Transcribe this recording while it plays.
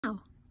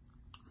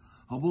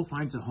Hobo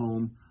Finds a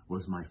Home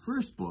was my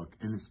first book,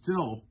 and it's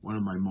still one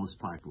of my most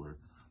popular.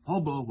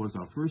 Hobo was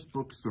our first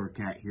bookstore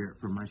cat here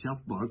from My Shelf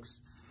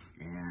Books,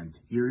 and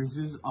here's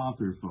his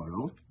author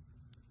photo.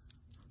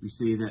 We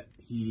see that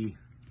he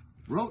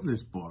wrote in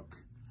this book,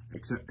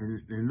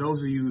 and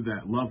those of you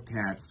that love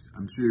cats,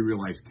 I'm sure you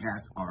realize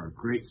cats are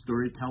great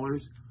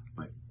storytellers,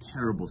 but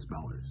terrible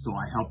spellers. So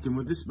I helped him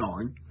with the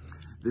spelling.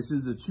 This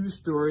is a true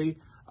story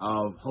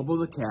of Hobo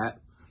the cat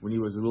when he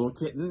was a little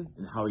kitten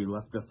and how he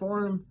left the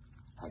farm,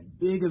 had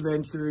big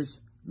adventures,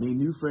 made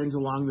new friends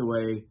along the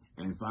way,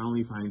 and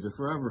finally finds a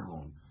forever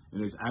home.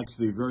 And is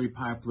actually very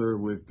popular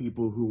with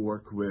people who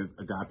work with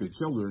adopted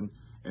children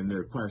in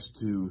their quest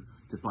to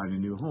find a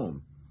new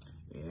home.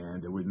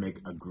 And it would make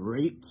a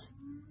great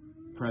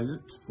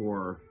present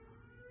for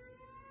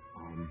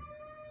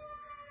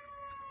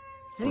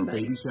a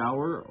baby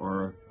shower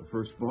or a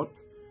first book.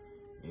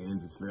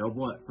 And it's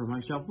available from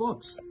My Shelf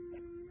Books.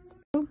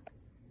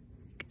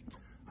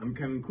 I'm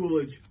Kevin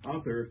Coolidge,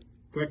 author.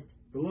 Click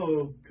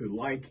below to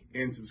like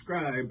and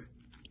subscribe.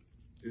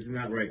 Isn't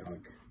that right,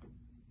 Huck?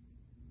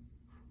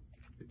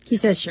 He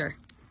says sure.